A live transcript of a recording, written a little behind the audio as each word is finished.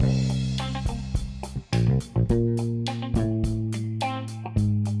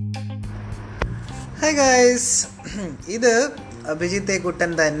Hi guys, ഇത് അഭിജിത്ത്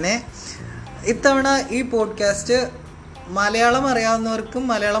കുട്ടൻ തന്നെ. ഇത്തവണ ഈ പോഡ്കാസ്റ്റ് മലയാളം അറിയാവുന്നവർക്കും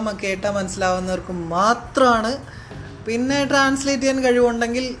മലയാളം കേട്ടാൽ മനസ്സിലാവുന്നവർക്കും മാത്രമാണ്. പിന്നെ ട്രാൻസ്ലേറ്റ് ചെയ്യാൻ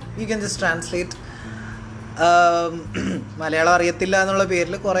കഴിവുണ്ടെങ്കിൽ you can just translate. Malayalam അറിയത്തില്ല എന്നുള്ള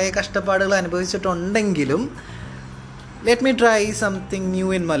പേരിൽ കുറേ കഷ്ടപ്പാടുകൾ അനുഭവിച്ചിട്ടുണ്ടെങ്കിലും let me try something new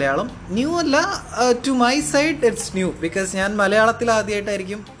in Malayalam. New അല്ല, to my side it's new, because ഞാൻ മലയാളത്തിൽ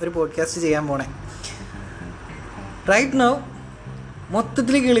ആദ്യമായിട്ടായിരിക്കും ഒരു പോഡ്കാസ്റ്റ് ചെയ്യാൻ പോണേ. റൈറ്റ് നൗ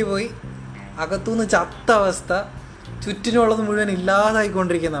മൊത്തത്തിൽ കിളി പോയി, അകത്തുനിന്ന് ചത്ത അവസ്ഥ, ചുറ്റിനുള്ളത് മുഴുവൻ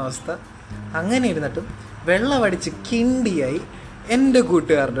ഇല്ലാതായിക്കൊണ്ടിരിക്കുന്ന അവസ്ഥ. അങ്ങനെ ഇരുന്നിട്ടും വെള്ളമടിച്ച് കിണ്ടിയായി എൻ്റെ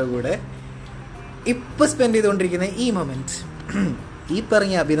കൂട്ടുകാരുടെ കൂടെ ഇപ്പം സ്പെൻഡ് ചെയ്തുകൊണ്ടിരിക്കുന്ന ഈ മൊമെൻറ്റ്, ഈ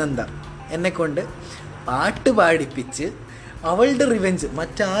പറഞ്ഞ അഭിനന്ദ എന്നെക്കൊണ്ട് പാട്ട് പാടിപ്പിച്ച് അവളുടെ റിവെഞ്ച്,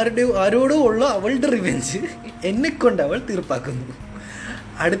 ആരോടോ ഉള്ള അവളുടെ റിവെഞ്ച് എന്നെക്കൊണ്ട് അവൾ തീർപ്പാക്കുന്നു.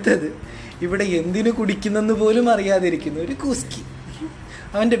 അടുത്തത് ഇവിടെ എന്തിനു കുടിക്കുന്നെന്ന് പോലും അറിയാതിരിക്കുന്ന ഒരു കുസ്കി,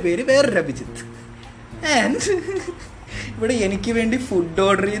 അവൻ്റെ പേര് വേറൊരു അഭിജിത്ത്. ആൻഡ് ഇവിടെ എനിക്ക് വേണ്ടി ഫുഡ്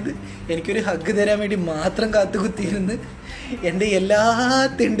ഓർഡർ ചെയ്ത് എനിക്കൊരു ഹഗ് തരാൻ വേണ്ടി മാത്രം കാത്തുകുത്തിയിരുന്ന് എൻ്റെ എല്ലാ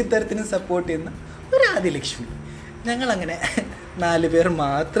തെണ്ടിത്തരത്തിനും സപ്പോർട്ട് ചെയ്യുന്ന ഒരു ആദിലക്ഷ്മി. ഞങ്ങളങ്ങനെ 4 പേർ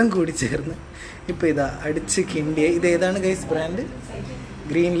മാത്രം കൂടി ചേർന്ന് ഇപ്പോൾ ഇതാ അടിച്ച് കിണ്ടിയ, ഇതേതാണ് ഗൈസ് ബ്രാൻഡ്,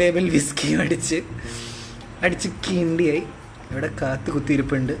 ഗ്രീൻ ലേബൽ വിസ്കിയും അടിച്ച് കിണ്ടിയായി ഇവിടെ കാത്തു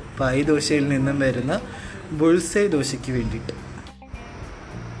കുത്തിയിരിപ്പുണ്ട് പായ് ദോശയിൽ നിന്നും വരുന്ന ബുൾസൈ ദോശയ്ക്ക് വേണ്ടിയിട്ട്.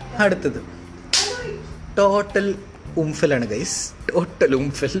 അടുത്തത് ടോട്ടൽ ഉംഫലാണ് ഗൈസ്, ടോട്ടൽ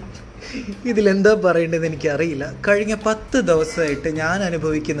ഉംഫൽ. ഇതിലെന്താ പറയേണ്ടതെന്ന് എനിക്കറിയില്ല. കഴിഞ്ഞ 10 ദിവസമായിട്ട് ഞാൻ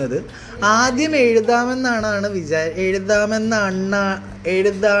അനുഭവിക്കുന്നത്, ആദ്യം എഴുതാമെന്നാണ്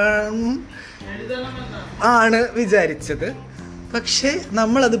വിചാരിച്ചത്, പക്ഷേ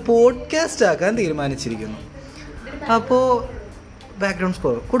നമ്മളത് പോഡ്കാസ്റ്റ് ആക്കാൻ തീരുമാനിച്ചിരിക്കുന്നു. അപ്പോൾ ബാക്ക്ഗ്രൗണ്ട്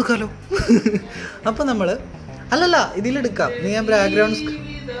സ്കോർ കൊടുക്കാമല്ലോ. അപ്പോൾ നമ്മൾ ഇതിലെടുക്കാം. ഞാൻ ബാക്ക്ഗ്രൗണ്ട്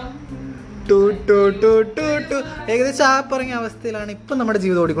ഏകദേശം ആ പറഞ്ഞ അവസ്ഥയിലാണ് ഇപ്പം നമ്മുടെ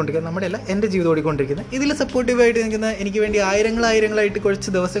ജീവിതം ഓടിക്കൊണ്ടിരിക്കുന്നത്. എൻ്റെ ജീവിതം ഓടിക്കൊണ്ടിരിക്കുന്നത്. ഇതിൽ സപ്പോർട്ടീവായിട്ട് നിൽക്കുന്ന, എനിക്ക് വേണ്ടി ആയിരങ്ങളായിട്ട് കുറച്ച്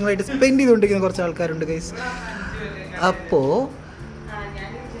ദിവസങ്ങളായിട്ട് സ്പെൻഡ് ചെയ്തുകൊണ്ടിരിക്കുന്ന കുറച്ച് ആൾക്കാരുണ്ട് ഗൈസ്. അപ്പോൾ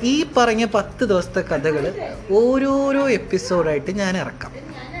ഈ പറഞ്ഞ 10 ദിവസത്തെ കഥകൾ ഓരോരോ എപ്പിസോഡായിട്ട് ഞാൻ ഇറക്കാം.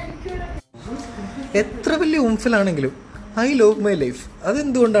 എത്ര വലിയ ഉംഫലാണെങ്കിലും ഐ ലവ് മൈ ലൈഫ്.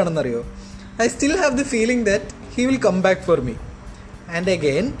 അതെന്തുകൊണ്ടാണെന്നറിയോ? I still have the feeling that he will come back for me. And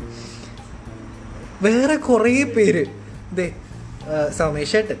again വേറെ കുറേ പേര്,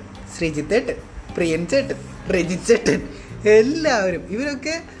 സൗമേഷ് ചേട്ടൻ, ശ്രീജിത്ത് ചേട്ടൻ, പ്രിയൻ ചേട്ടൻ, രജി ചേട്ടൻ, എല്ലാവരും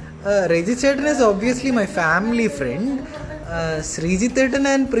ഇവരൊക്കെ, രജി ചേട്ടൻ is obviously my family friend. Sreejith ചേട്ടൻ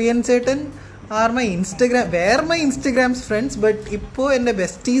ആൻഡ് പ്രിയൻ ചേട്ടൻ are my Instagrams friends, but ഇപ്പോൾ എൻ്റെ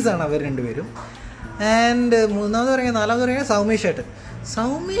ബെസ്റ്റീസാണ് അവർ രണ്ടുപേരും. ആൻഡ് നാലാമത് പറയുക സൗമേഷ്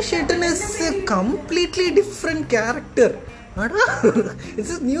ചേട്ടൻ is a completely different character.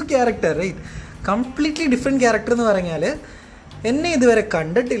 It's a new character, right? Completely different character എന്ന് പറഞ്ഞാൽ എന്നെ ഇതുവരെ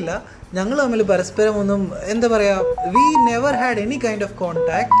കണ്ടിട്ടില്ല. ഞങ്ങൾ തമ്മിൽ പരസ്പരം ഒന്നും, എന്താ പറയുക, we never had any kind of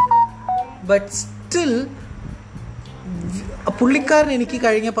contact, but still പുള്ളിക്കാരൻ എനിക്ക്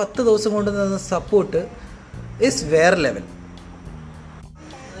കഴിഞ്ഞ 10 ദിവസം കൊണ്ട് തന്ന സപ്പോർട്ട് ഇസ് വേറെ ലെവൽ.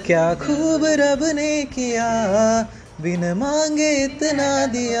 ക്യാ ഖൂബ് രബ് നേ കിയാ ബിൻ മാംഗേ ഇത്നാ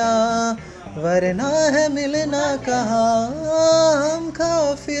ദിയാ വരനാ ഹൈ മിലനാ കഹാ ഹം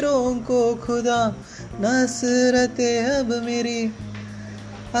കാഫിറോं കോ ഖുദാ നസ്രത്തെ അബ് മേരി.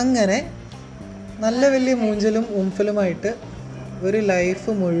 അങ്ങനെ നല്ല വലിയ മൂഞ്ചലും ഉംഫലുമായിട്ട് ഒരു ലൈഫ്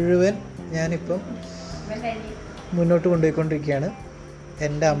മുഴുവൻ ഞാനിപ്പം മുന്നോട്ട് കൊണ്ടുപോയിക്കൊണ്ടിരിക്കുകയാണ്.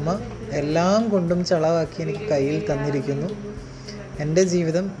 എൻ്റെ അമ്മ എല്ലാം കൊണ്ടും ചളവാക്കി എനിക്ക് കയ്യിൽ തന്നിരിക്കുന്നു. എൻ്റെ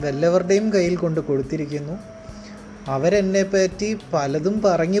ജീവിതം വല്ലവരുടെയും കയ്യിൽ കൊണ്ട് കൊടുത്തിരിക്കുന്നു. അവരെന്നെ പറ്റി പലതും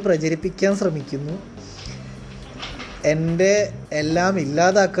പറഞ്ഞ് പ്രചരിപ്പിക്കാൻ ശ്രമിക്കുന്നു. എൻ്റെ എല്ലാം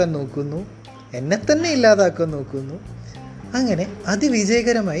ഇല്ലാതാക്കാൻ നോക്കുന്നു, എന്നെ തന്നെ ഇല്ലാതാക്കാൻ നോക്കുന്നു. അങ്ങനെ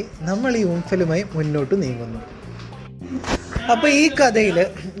അതിവിജയകരമായി നമ്മൾ ഈ ഉംഫലുമായി മുന്നോട്ട് നീങ്ങുന്നു. അപ്പോൾ ഈ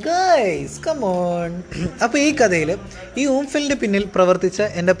കഥയിൽ ഈ ഊംഫലിൻ്റെ പിന്നിൽ പ്രവർത്തിച്ച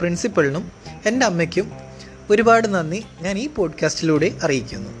എൻ്റെ പ്രിൻസിപ്പളിനും എൻ്റെ അമ്മയ്ക്കും ഒരുപാട് നന്ദി ഞാൻ ഈ പോഡ്കാസ്റ്റിലൂടെ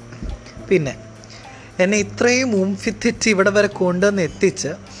അറിയിക്കുന്നു. പിന്നെ എന്നെ ഇത്രയും ഊംഫിത്തിച്ച് ഇവിടെ വരെ കൊണ്ടുവന്ന്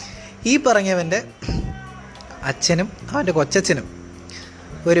എത്തിച്ച് ഈ പറഞ്ഞവൻ്റെ അച്ഛനും അവൻ്റെ കൊച്ചച്ഛനും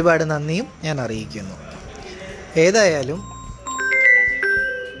ഒരുപാട് നന്ദിയും ഞാൻ അറിയിക്കുന്നു. ഏതായാലും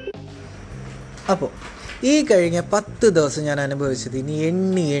അപ്പോൾ ഈ കഴിഞ്ഞ 10 ദിവസം ഞാൻ അനുഭവിച്ചത് ഇനി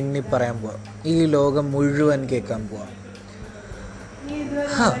എണ്ണി പറയാൻ പോവാം. ഈ ലോകം മുഴുവൻ കേൾക്കാൻ പോവാം.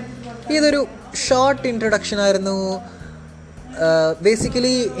 ഇതൊരു ഷോർട്ട് ഇൻട്രൊഡക്ഷൻ ആയിരുന്നു.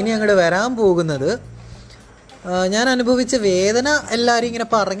 ബേസിക്കലി ഇനി അങ്ങോട്ട് വരാൻ പോകുന്നത് ഞാൻ അനുഭവിച്ച വേദന എല്ലാവരും ഇങ്ങനെ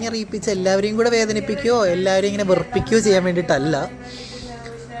പറഞ്ഞറിയിപ്പിച്ച് എല്ലാവരെയും കൂടെ വേദനിപ്പിക്കുകയോ എല്ലാവരെയും ഇങ്ങനെ വെറുപ്പിക്കുകയോ ചെയ്യാൻ വേണ്ടിയിട്ടല്ല.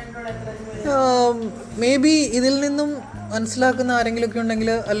 മേ ബി ഇതിൽ നിന്നും മനസ്സിലാക്കുന്ന ആരെങ്കിലുമൊക്കെ ഉണ്ടെങ്കിൽ,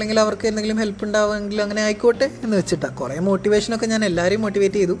 അല്ലെങ്കിൽ അവർക്ക് എന്തെങ്കിലും ഹെൽപ്പ് ഉണ്ടാവുമെങ്കിൽ അങ്ങനെ ആയിക്കോട്ടെ എന്ന് വെച്ചിട്ടാണ്. കുറേ മോട്ടിവേഷനൊക്കെ ഞാൻ എല്ലാവരെയും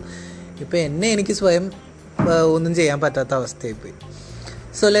മോട്ടിവേറ്റ് ചെയ്തു. ഇപ്പോൾ എനിക്ക് സ്വയം ഒന്നും ചെയ്യാൻ പറ്റാത്ത അവസ്ഥയായിപ്പോയി.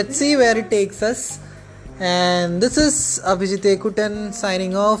 So let's see where it takes us. And this is Abhijith ഏക്കുട്ടൻ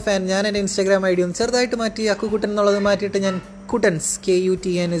signing off. And ഞാൻ എൻ്റെ ഇൻസ്റ്റാഗ്രാം ഐ ഡി ഒന്ന് ചെറുതായിട്ട് മാറ്റി, അക്കുകുട്ടൻ എന്നുള്ളത് മാറ്റിയിട്ട് ഞാൻ കുട്ടൻസ്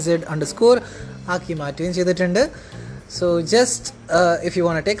KUTNZ_ ആക്കി മാറ്റുകയും ചെയ്തിട്ടുണ്ട്. So just if you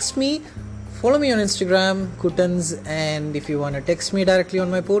want to text me, follow me on Instagram Kuttans, and if you want to text me directly on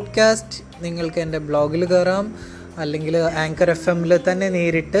my podcast, നിങ്ങൾക്ക് എൻ്റെ ബ്ലോഗിൽ കയറാം, അല്ലെങ്കിൽ ആങ്കർ FM തന്നെ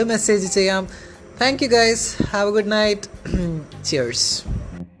നേരിട്ട് മെസ്സേജ് ചെയ്യാം. Thank you guys, have a good night. Cheers.